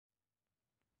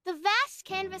The vast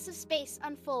canvas of space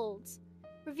unfolds,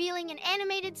 revealing an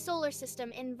animated solar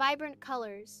system in vibrant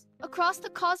colors. Across the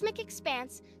cosmic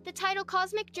expanse, the title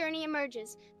Cosmic Journey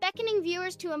emerges, beckoning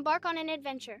viewers to embark on an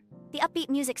adventure. The upbeat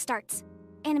music starts.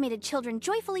 Animated children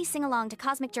joyfully sing along to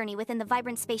Cosmic Journey within the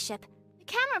vibrant spaceship. The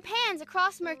camera pans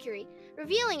across Mercury,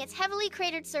 revealing its heavily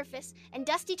cratered surface and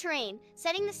dusty terrain,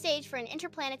 setting the stage for an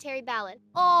interplanetary ballad.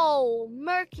 Oh,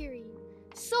 Mercury,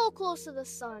 so close to the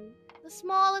sun, the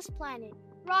smallest planet,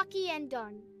 rocky and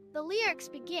dun. The lyrics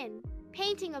begin,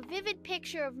 painting a vivid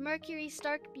picture of Mercury's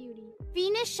stark beauty.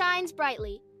 Venus shines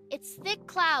brightly, its thick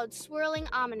clouds swirling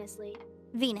ominously.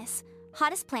 Venus,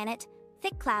 hottest planet,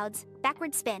 thick clouds,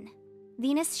 backward spin.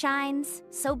 Venus shines,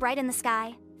 so bright in the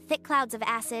sky, thick clouds of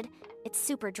acid, it's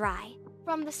super dry.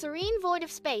 From the serene void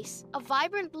of space, a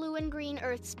vibrant blue and green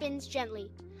Earth spins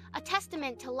gently, a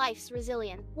testament to life's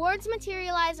resilience. Words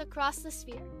materialize across the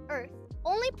sphere. Earth,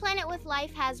 only planet with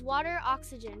life, has water,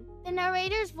 oxygen. The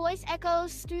narrator's voice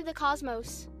echoes through the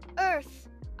cosmos. Earth,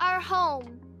 our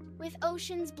home, with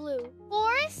oceans blue.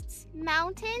 Forests,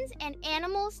 mountains, and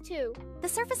animals too. The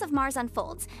surface of Mars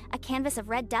unfolds, a canvas of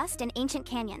red dust and ancient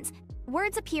canyons.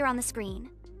 Words appear on the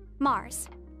screen. Mars.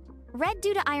 Red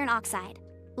due to iron oxide.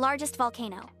 Largest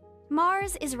volcano.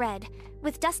 Mars is red,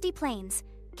 with dusty plains,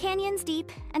 canyons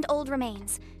deep, and old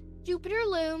remains. Jupiter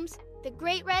looms, the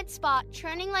great red spot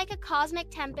churning like a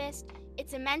cosmic tempest,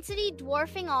 its immensity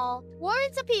dwarfing all.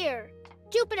 Words appear.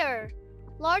 Jupiter,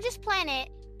 largest planet,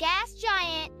 gas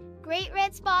giant, great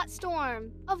red spot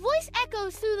storm. A voice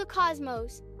echoes through the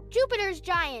cosmos. Jupiter's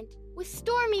giant, with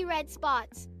stormy red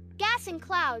spots, gas and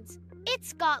clouds.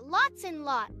 It's got lots and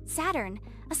lots. Saturn,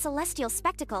 a celestial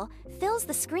spectacle, fills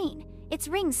the screen, its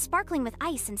rings sparkling with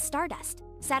ice and stardust.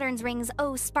 Saturn's rings,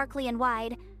 oh, sparkly and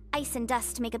wide, ice and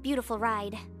dust make a beautiful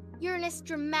ride. Uranus,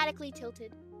 dramatically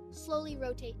tilted, slowly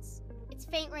rotates, its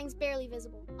faint rings barely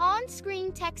visible.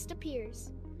 On-screen text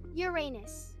appears.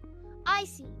 Uranus,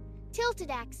 icy,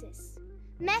 tilted axis.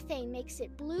 Methane makes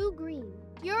it blue-green.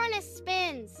 Uranus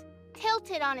spins,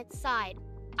 tilted on its side,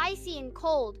 icy and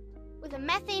cold, with a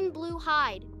methane blue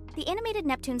hide. The animated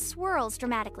Neptune swirls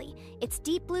dramatically, its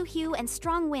deep blue hue and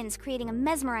strong winds creating a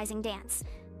mesmerizing dance.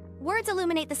 Words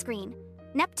illuminate the screen.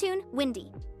 Neptune,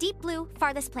 windy, deep blue,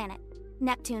 farthest planet.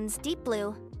 Neptune's deep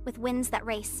blue, with winds that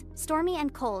race, stormy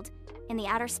and cold, in the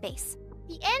outer space.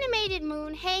 The animated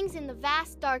moon hangs in the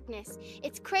vast darkness,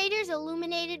 its craters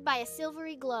illuminated by a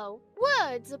silvery glow.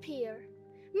 Words appear.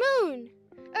 Moon,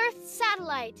 Earth's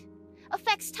satellite,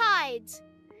 affects tides.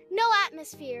 No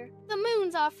atmosphere, the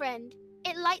moon's our friend.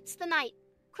 It lights the night,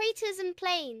 craters and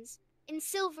plains, in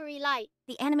silvery light.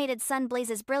 The animated sun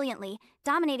blazes brilliantly,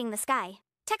 dominating the sky.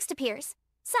 Text appears.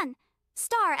 Sun,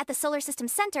 star at the solar system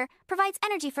center, provides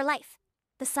energy for life.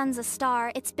 The sun's a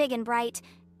star, it's big and bright,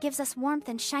 gives us warmth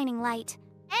and shining light.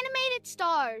 Animated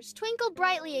stars twinkle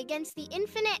brightly against the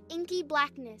infinite inky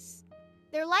blackness,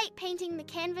 their light painting the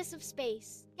canvas of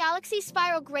space. Galaxies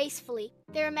spiral gracefully,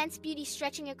 their immense beauty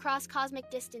stretching across cosmic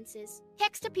distances.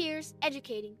 Text appears,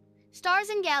 educating. Stars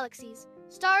and galaxies.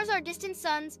 Stars are distant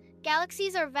suns,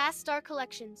 galaxies are vast star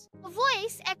collections. A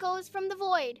voice echoes from the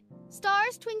void.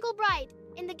 Stars twinkle bright,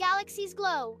 in the galaxy's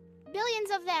glow. Billions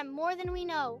of them, more than we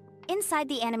know. Inside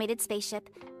the animated spaceship,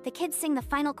 the kids sing the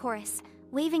final chorus,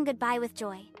 waving goodbye with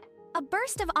joy. A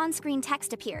burst of on-screen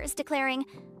text appears, declaring,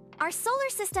 "Our solar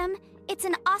system, it's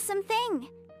an awesome thing!"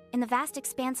 In the vast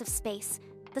expanse of space,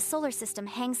 the solar system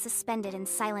hangs suspended in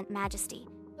silent majesty.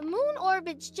 The moon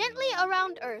orbits gently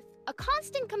around Earth, a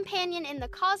constant companion in the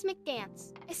cosmic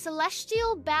dance. A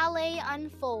celestial ballet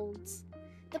unfolds,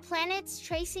 the planets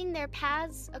tracing their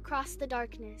paths across the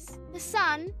darkness. The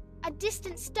sun, a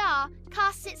distant star,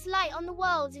 casts its light on the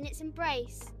worlds in its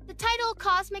embrace. The title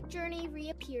Cosmic Journey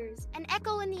reappears, an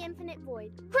echo in the infinite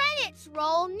void. Credits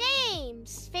roll,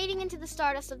 names fading into the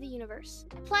stardust of the universe.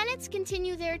 The planets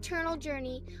continue their eternal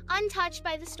journey, untouched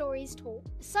by the stories told.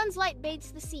 The sun's light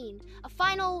bathes the scene, a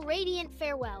final radiant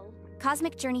farewell.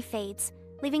 Cosmic Journey fades,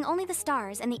 leaving only the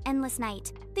stars and the endless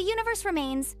night. The universe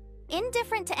remains,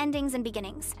 indifferent to endings and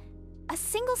beginnings. A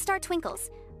single star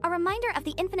twinkles, a reminder of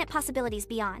the infinite possibilities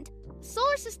beyond. The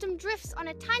solar system drifts on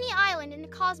a tiny island in the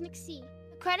cosmic sea.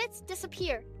 The credits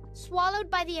disappear,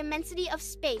 swallowed by the immensity of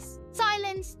space.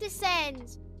 Silence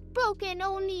descends, broken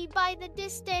only by the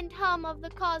distant hum of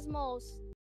the cosmos.